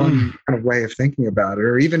is one kind of way of thinking about it.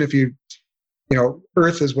 Or even if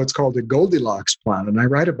Earth is what's called a Goldilocks planet, and I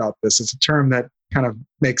write about this. It's a term that kind of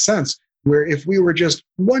makes sense, where if we were just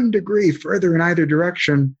 1 degree further in either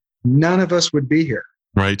direction, none of us would be here.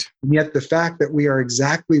 Right. And yet the fact that we are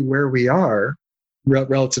exactly where we are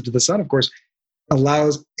relative to the sun, of course,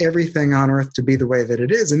 allows everything on Earth to be the way that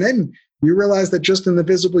it is. And then you realize that just in the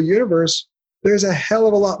visible universe, there's a hell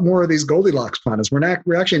of a lot more of these Goldilocks planets.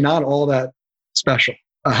 We're actually not all that special.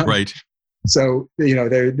 Right. So,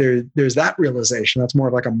 there's that realization. That's more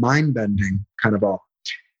of like a mind-bending kind of awe.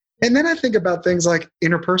 And then I think about things like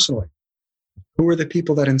interpersonally. Who are the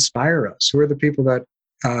people that inspire us? Who are the people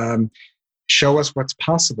that show us what's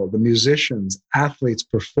possible? The musicians, athletes,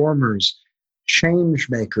 performers, change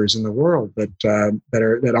makers in the world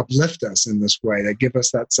that uplift us in this way, that give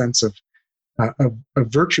us that sense of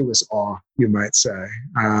virtuous awe, you might say.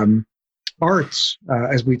 Arts,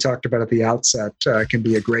 as we talked about at the outset, can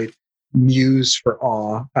be a great muse for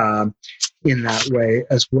awe in that way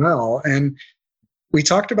as well. And we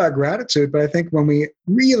talked about gratitude, but I think when we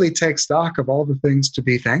really take stock of all the things to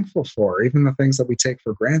be thankful for, even the things that we take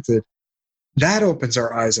for granted, that opens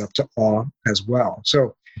our eyes up to awe as well.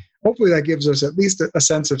 So hopefully that gives us at least a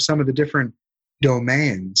sense of some of the different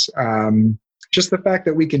domains. Just the fact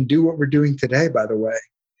that we can do what we're doing today, by the way,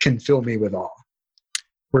 can fill me with awe.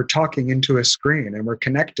 We're talking into a screen and we're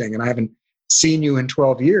connecting, and I haven't seen you in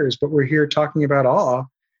 12 years, but we're here talking about awe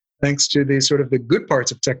thanks to the sort of the good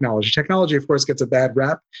parts of technology. Technology, of course, gets a bad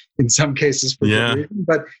rap in some cases for good reason,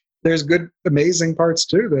 but there's good, amazing parts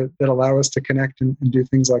too that allow us to connect and do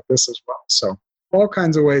things like this as well. So all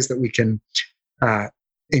kinds of ways that we can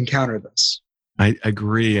encounter this. I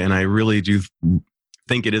agree. And I really do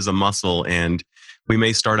think it is a muscle, and we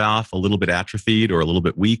may start off a little bit atrophied or a little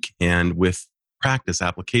bit weak, and with practice,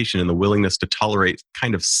 application, and the willingness to tolerate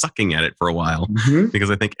kind of sucking at it for a while, because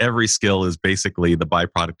I think every skill is basically the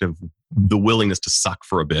byproduct of the willingness to suck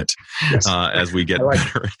for a bit. Yes. As we get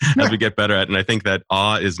better, as we get better at it. And I think that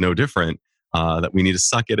awe is no different, that we need to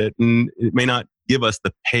suck at it, and it may not give us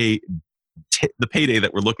the payday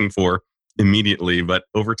that we're looking for immediately, but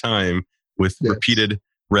over time with repeated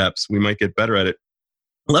reps, we might get better at it.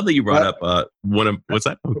 I love that you brought up what's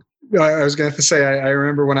that? I was going to say, I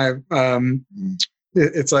remember when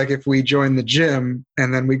it's like if we join the gym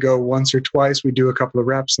and then we go once or twice, we do a couple of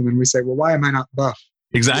reps, and then we say, well, why am I not buff?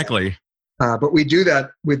 Exactly. But we do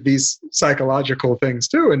that with these psychological things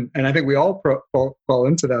too. And I think we all fall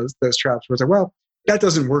into those traps where it's like, well, that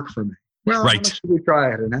doesn't work for me. well, how much should we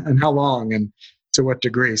try it, and how long, and to what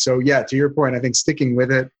degree? So yeah, to your point, I think sticking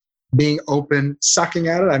with it, being open, sucking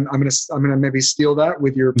at it. I'm gonna maybe steal that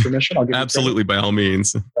with your permission. I'll give absolutely, by all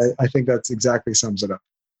means. I think that's exactly sums it up.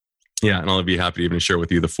 Yeah, and I'll be happy to even share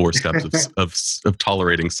with you the 4 steps of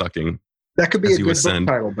tolerating sucking. That could be a good book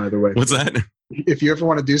title, by the way. What's that? If you ever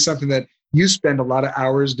want to do something that you spend a lot of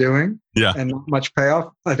hours doing and not much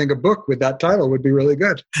payoff, I think a book with that title would be really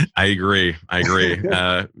good. I agree.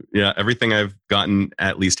 Yeah, everything I've gotten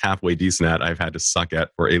at least halfway decent at, I've had to suck at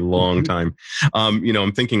for a long time.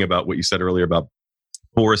 I'm thinking about what you said earlier about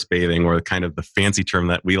forest bathing, or kind of the fancy term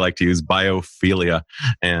that we like to use, biophilia,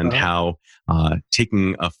 and how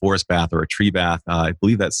taking a forest bath or a tree bath, I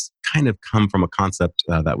believe that's kind of come from a concept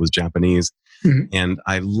that was Japanese. And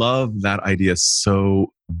I love that idea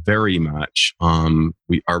so very much.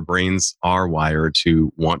 Our brains are wired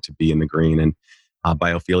to want to be in the green, and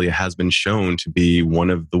biophilia has been shown to be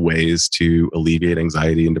one of the ways to alleviate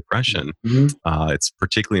anxiety and depression. It's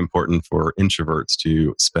particularly important for introverts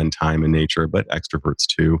to spend time in nature, but extroverts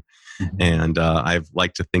too. And I've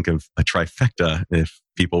liked to think of a trifecta if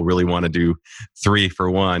people really want to do 3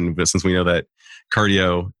 for 1. But since we know that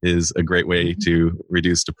cardio is a great way to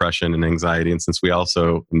reduce depression and anxiety, and since we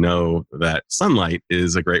also know that sunlight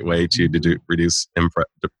is a great way to reduce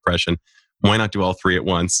depression, why not do all 3 at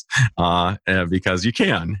once? Because you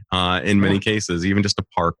can, in many cases, even just a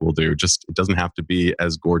park will do. Just, it doesn't have to be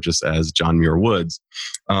as gorgeous as John Muir Woods.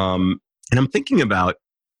 And I'm thinking about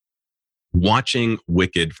watching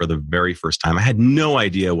Wicked for the very first time. I had no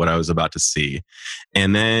idea what I was about to see.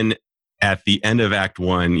 And then at the end of Act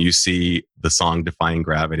 1, you see the song Defying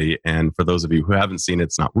Gravity. And for those of you who haven't seen it,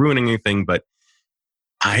 it's not ruining anything, but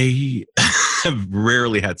I have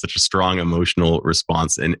rarely had such a strong emotional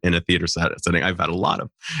response in a theater setting. I've had a lot of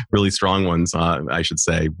really strong ones, I should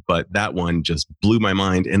say, but that one just blew my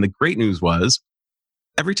mind. And the great news was,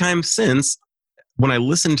 every time since, when I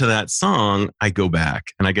listen to that song, I go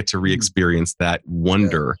back and I get to re-experience that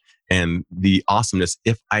wonder and the awesomeness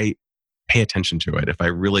if I pay attention to it, if I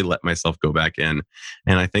really let myself go back in.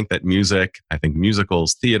 And I think that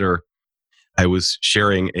musicals, theater, I was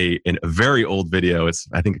sharing a very old video.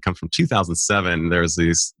 I think it comes from 2007. There's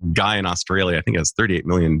this guy in Australia, I think it has 38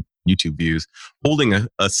 million YouTube views, holding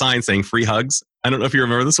a sign saying free hugs. I don't know if you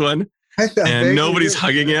remember this one. And nobody's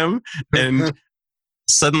hugging him. And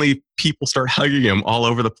suddenly people start hugging him all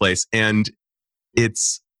over the place. And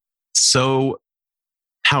it's so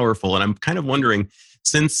powerful. And I'm kind of wondering,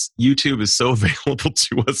 since YouTube is so available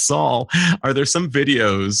to us all, are there some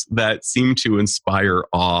videos that seem to inspire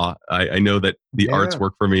awe? I know that the arts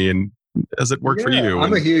work for me, and does it work for you?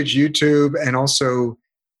 I'm a huge YouTube, and also,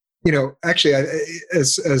 actually,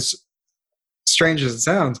 as strange as it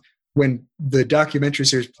sounds, when the documentary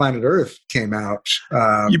series Planet Earth came out.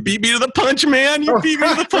 You beat me to the punch, man. You beat me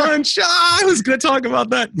to the punch. I was going to talk about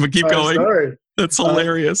that, but keep going. Sorry. That's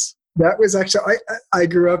hilarious. That was actually, I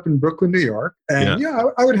grew up in Brooklyn, New York, and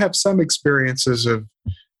I would have some experiences of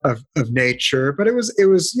nature, but it was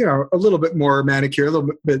a little bit more manicured, a little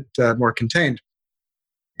bit more contained.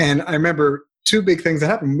 And I remember 2 big things that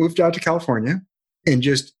happened. Moved out to California, and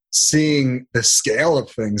just seeing the scale of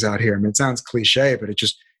things out here. I mean, it sounds cliche, but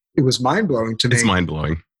it was mind-blowing to me. It's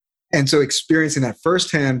mind-blowing. And so experiencing that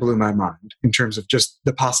firsthand blew my mind in terms of just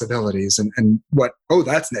the possibilities and what,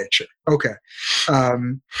 that's nature. Okay.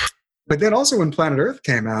 But then also when Planet Earth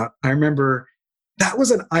came out, I remember that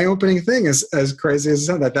was an eye-opening thing, as crazy as it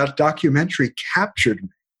sounds. That documentary captured me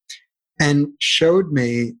and showed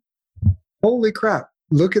me, holy crap,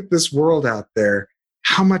 look at this world out there,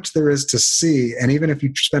 how much there is to see. And even if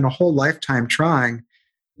you spend a whole lifetime trying,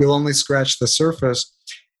 you'll only scratch the surface.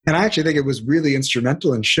 And I actually think it was really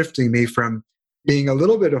instrumental in shifting me from being a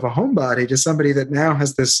little bit of a homebody to somebody that now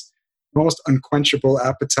has this almost unquenchable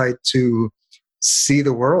appetite to see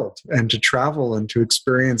the world and to travel and to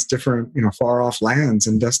experience different, far off lands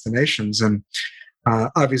and destinations. And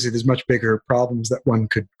obviously there's much bigger problems that one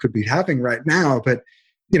could be having right now, but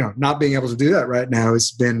not being able to do that right now has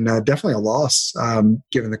been definitely a loss,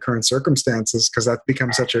 given the current circumstances, because that's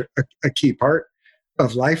become such a key part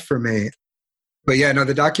of life for me. But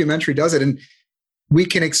the documentary does it, and we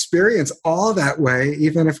can experience all that way,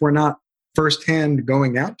 even if we're not firsthand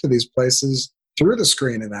going out to these places through the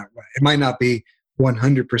screen in that way. It might not be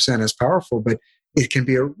 100% as powerful, but it can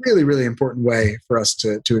be a really, really important way for us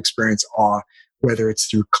to experience awe, whether it's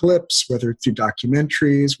through clips, whether it's through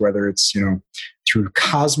documentaries, whether it's, through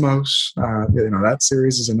Cosmos. That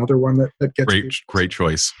series is another one that gets great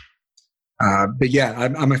choice. But yeah,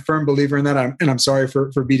 I'm a firm believer in that. And I'm sorry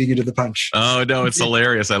for beating you to the punch. Oh no, it's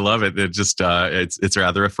hilarious. I love it. It just it's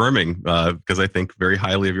rather affirming because I think very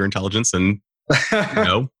highly of your intelligence, and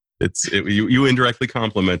you indirectly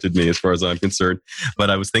complimented me as far as I'm concerned. But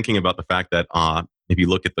I was thinking about the fact that if you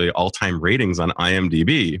look at the all-time ratings on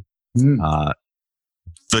IMDb,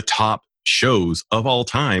 the top shows of all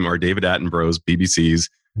time are David Attenborough's BBC's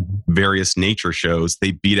various nature shows.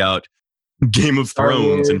 They beat out Game of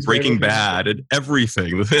Thrones and Breaking Bad and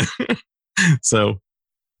everything. So,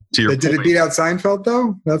 to your point, did it beat out Seinfeld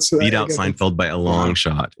though? Beat out Seinfeld by a long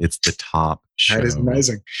shot. It's the top show. That is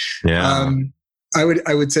amazing. Yeah. I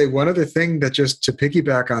would say one other thing that, just to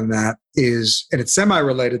piggyback on that, is, and it's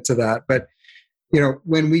semi-related to that, but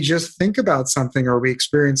when we just think about something or we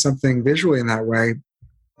experience something visually in that way,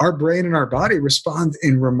 our brain and our body respond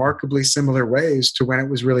in remarkably similar ways to when it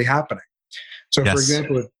was really happening. So, for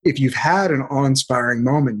example, if you've had an awe-inspiring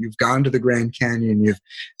moment, you've gone to the Grand Canyon, you've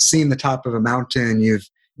seen the top of a mountain, you've,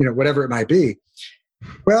 whatever it might be.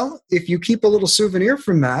 Well, if you keep a little souvenir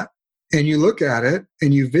from that and you look at it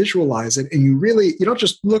and you visualize it and you don't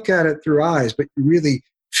just look at it through eyes, but you really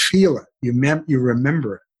feel it, you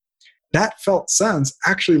remember it. That felt sense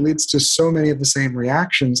actually leads to so many of the same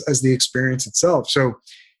reactions as the experience itself. So,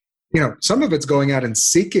 some of it's going out and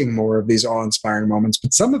seeking more of these awe-inspiring moments,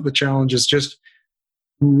 but some of the challenge is just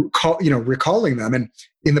recalling them. And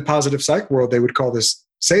in the positive psych world, they would call this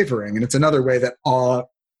savoring. And it's another way that awe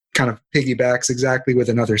kind of piggybacks exactly with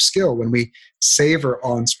another skill. When we savor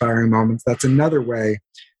awe-inspiring moments, that's another way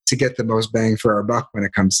to get the most bang for our buck when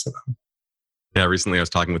it comes to them. Yeah, recently I was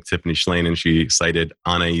talking with Tiffany Schlein, and she cited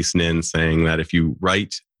Anais Nin saying that if you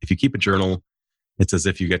keep a journal, it's as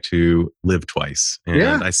if you get to live twice.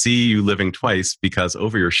 And I see you living twice because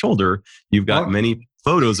over your shoulder, you've got many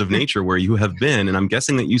photos of nature where you have been. And I'm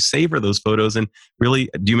guessing that you savor those photos. And really,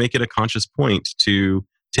 do you make it a conscious point to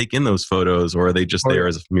take in those photos, or are they just there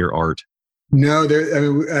as mere art? No,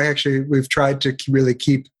 we've tried to really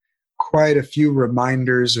keep quite a few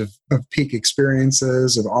reminders of peak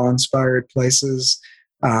experiences, of awe-inspired places,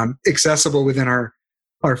 accessible within our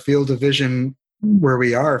field of vision where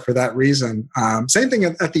we are for that reason. Same thing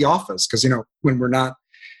at the office, because when we're not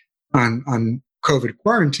on COVID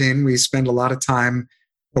quarantine, we spend a lot of time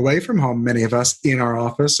away from home, many of us, in our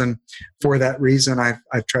office. And for that reason,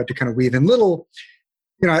 I've tried to kind of weave in little,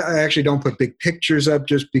 I actually don't put big pictures up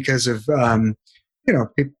just because of,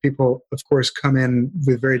 people, of course, come in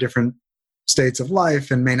with very different states of life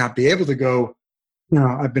and may not be able to go,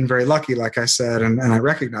 I've been very lucky, like I said, and I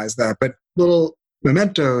recognize that, but little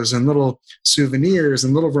mementos and little souvenirs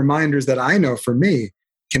and little reminders that I know for me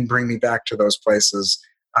can bring me back to those places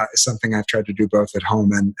is something I've tried to do both at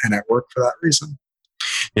home and at work for that reason.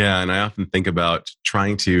 Yeah, and I often think about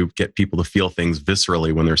trying to get people to feel things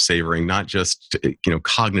viscerally when they're savoring, not just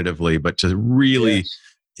cognitively, but to really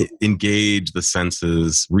engage the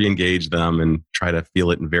senses, re-engage them, and try to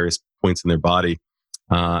feel it in various points in their body.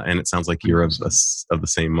 And it sounds like you're of the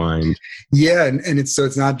same mind. Yeah, and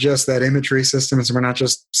it's not just that imagery system. So we're not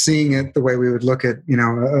just seeing it the way we would look at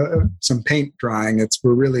some paint drying.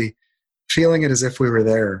 We're really feeling it as if we were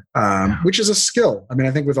there, which is a skill. I mean,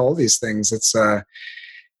 I think with all these things, it's the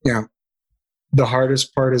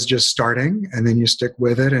hardest part is just starting, and then you stick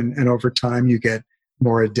with it, and over time you get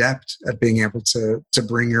more adept at being able to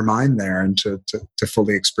bring your mind there and to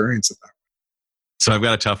fully experience it that way. So I've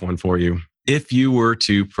got a tough one for you. If you were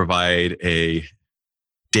to provide a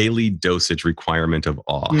daily dosage requirement of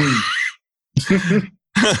awe,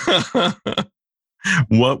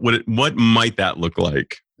 what might that look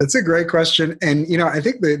like? That's a great question. And, I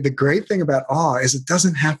think the great thing about awe is it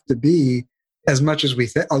doesn't have to be as much as we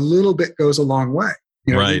think. A little bit goes a long way.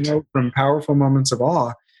 Right. From powerful moments of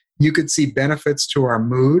awe, you could see benefits to our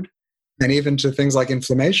mood and even to things like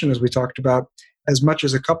inflammation, as we talked about, as much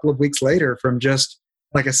as a couple of weeks later from just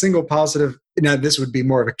like a single positive. Now, this would be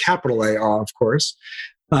more of a capital A awe, of course.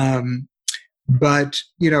 But,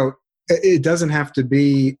 it doesn't have to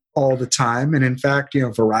be all the time. And in fact,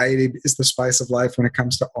 variety is the spice of life when it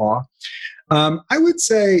comes to awe. I would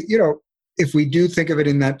say, if we do think of it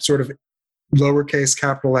in that sort of lowercase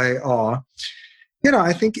capital A awe,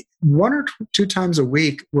 I think 1 or 2 times a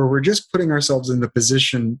week where we're just putting ourselves in the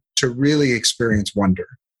position to really experience wonder.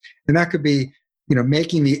 And that could be,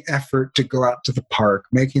 making the effort to go out to the park,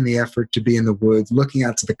 making the effort to be in the woods, looking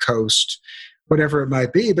out to the coast, whatever it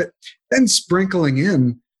might be, but then sprinkling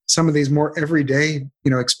in some of these more everyday,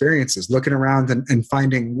 experiences, looking around and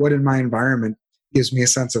finding what in my environment gives me a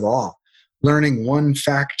sense of awe, learning one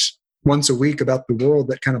fact once a week about the world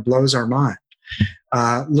that kind of blows our mind,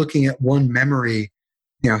 looking at one memory,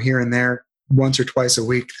 here and there once or twice a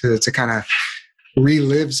week to kind of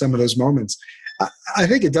relive some of those moments. I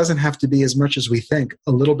think it doesn't have to be as much as we think.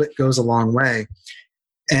 A little bit goes a long way.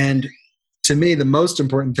 And to me, the most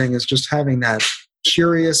important thing is just having that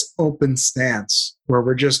curious, open stance where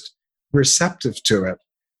we're just receptive to it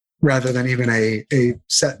rather than even a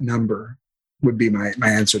set number would be my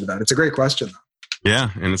answer to that. It's a great question, though.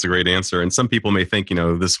 Yeah, and it's a great answer. And some people may think,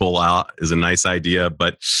 this whole out is a nice idea,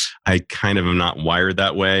 but I kind of am not wired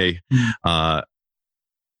that way.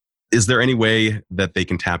 Is there any way that they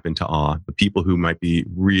can tap into awe, the people who might be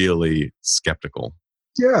really skeptical?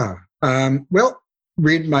 Yeah. Well,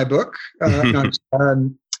 read my book. It's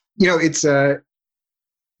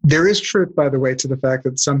there is truth, by the way, to the fact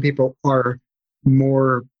that some people are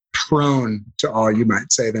more prone to awe, you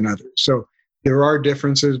might say, than others. So there are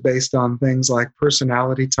differences based on things like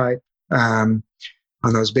personality type, on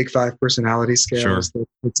those big 5 personality scales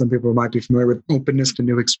that some people might be familiar with. Openness to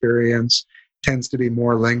new experience tends to be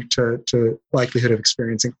more linked to likelihood of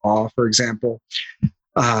experiencing awe, for example.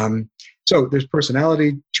 So there's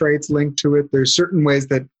personality traits linked to it. There's certain ways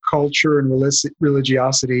that culture and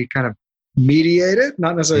religiosity kind of mediate it,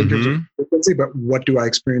 not necessarily in terms of frequency, but what do I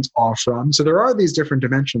experience awe from? So there are these different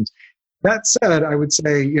dimensions. That said, I would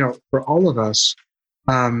say, for all of us,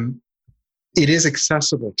 it is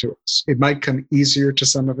accessible to us. It might come easier to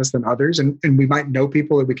some of us than others. And we might know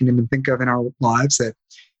people that we can even think of in our lives that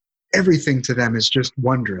everything to them is just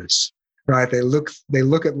wondrous, right? They look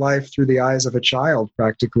at life through the eyes of a child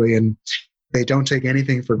practically, and they don't take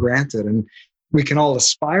anything for granted. And we can all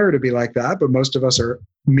aspire to be like that, but most of us are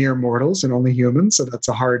mere mortals and only humans. So that's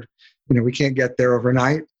a hard, we can't get there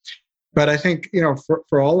overnight. But I think,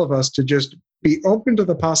 for all of us to just be open to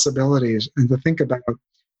the possibilities and to think about,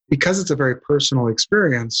 because it's a very personal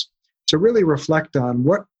experience, to really reflect on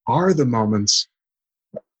what are the moments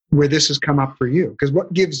where this has come up for you. Because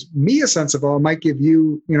what gives me a sense of awe might give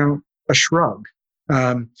you, a shrug,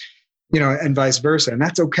 and vice versa. And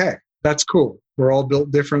that's okay. That's cool. We're all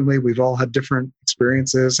built differently. We've all had different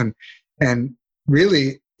experiences. And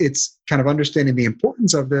really, it's kind of understanding the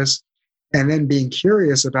importance of this and then being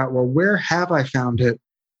curious about, well, where have I found it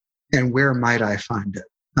and where might I find it?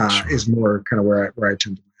 Is more kind of where I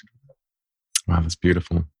tend to land. Wow, that's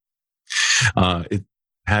beautiful.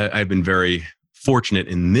 I've been very fortunate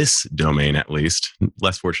in this domain, at least,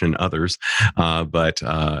 less fortunate in others. But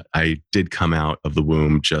I did come out of the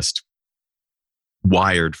womb just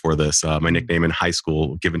wired for this. My nickname in high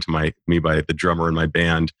school, given to me by the drummer in my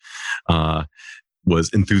band, was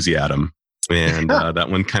Enthusiasm. And that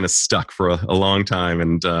one kind of stuck for a long time.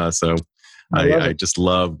 And so I just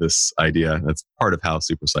love this idea. That's part of how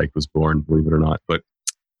Super Psyched was born, believe it or not. But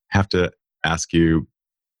have to ask you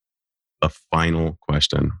a final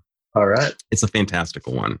question. All right. It's a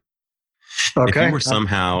fantastical one. Okay. If you were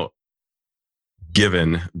somehow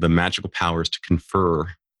given the magical powers to confer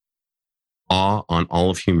awe on all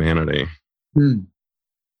of humanity,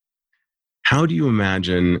 how do you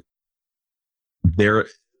imagine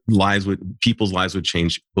people's lives would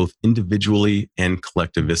change, both individually and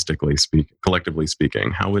collectively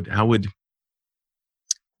speaking? How would their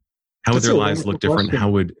lives look different?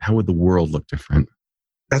 Question. How would the world look different?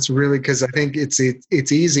 That's really, because I think it's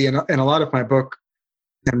easy, and a lot of my book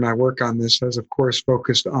and my work on this has, of course,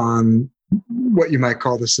 focused on what you might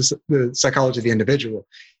call the psychology of the individual.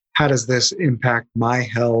 How does this impact my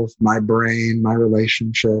health, my brain, my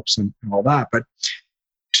relationships, and all that? But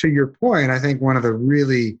to your point, I think one of the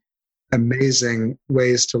really amazing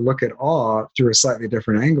ways to look at awe through a slightly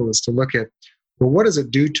different angle is to look at, well, what does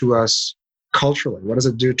it do to us culturally? What does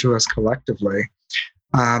it do to us collectively?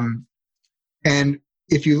 And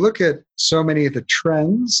if you look at so many of the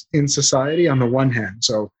trends in society on the one hand,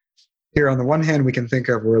 so here on the one hand, we can think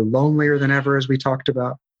of we're lonelier than ever, as we talked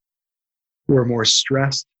about. We're more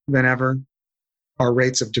stressed than ever. Our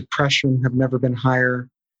rates of depression have never been higher.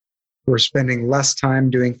 We're spending less time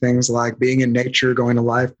doing things like being in nature, going to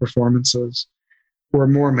live performances. We're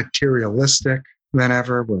more materialistic than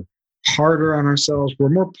ever. We're harder on ourselves. We're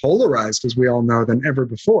more polarized, as we all know, than ever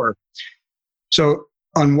before. So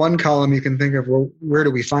on one column, you can think of, well, where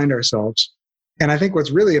do we find ourselves? And I think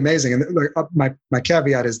what's really amazing, and my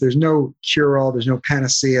caveat is there's no cure-all, there's no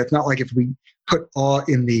panacea. It's not like if we put awe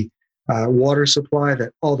in the water supply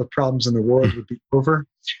that all the problems in the world would be over.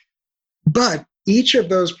 But each of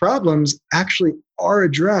those problems actually are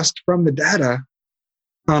addressed from the data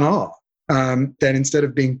on awe. That instead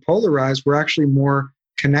of being polarized, we're actually more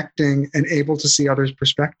connecting and able to see others'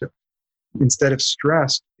 perspective. Instead of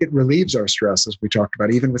stressed, it relieves our stress, as we talked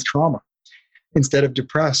about, even with trauma. Instead of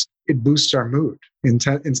depressed, it boosts our mood.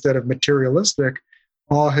 Instead of materialistic,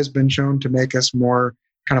 awe has been shown to make us more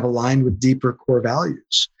kind of aligned with deeper core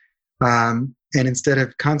values. And instead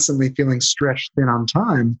of constantly feeling stretched thin on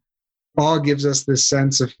time, awe gives us this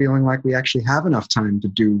sense of feeling like we actually have enough time to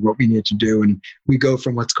do what we need to do. And we go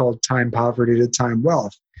from what's called time poverty to time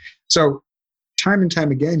wealth. So time and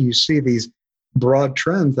time again, you see these broad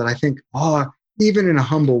trends that I think awe, even in a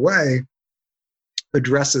humble way,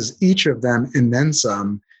 addresses each of them and then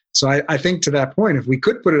some. So I think to that point, if we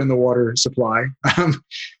could put it in the water supply,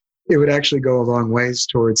 it would actually go a long ways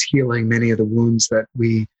towards healing many of the wounds that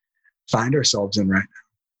we find ourselves in right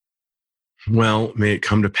now. Well, may it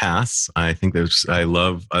come to pass. I think I'm just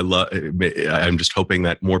hoping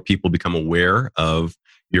that more people become aware of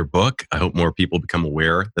your book. I hope more people become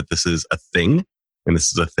aware that this is a thing, and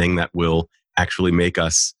this is a thing that will actually make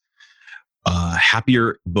us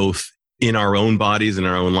happier, both in our own bodies, in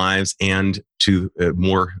our own lives, and to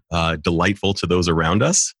more delightful to those around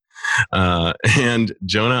us. And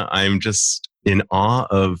Jonah, I'm just in awe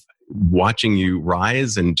of watching you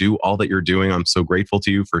rise and do all that you're doing. I'm so grateful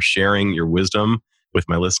to you for sharing your wisdom with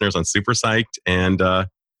my listeners on Super Psyched. And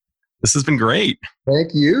this has been great.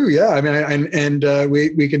 Thank you. Yeah, I mean,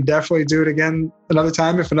 we can definitely do it again another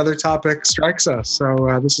time if another topic strikes us.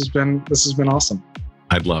 So this has been awesome.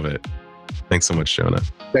 I'd love it. Thanks so much, Jonah.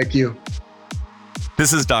 Thank you.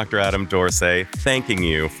 This is Dr. Adam Dorsey thanking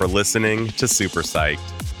you for listening to Super Psyched.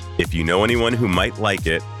 If you know anyone who might like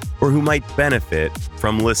it or who might benefit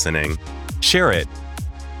from listening, share it.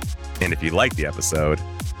 And if you like the episode,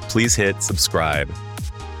 please hit subscribe.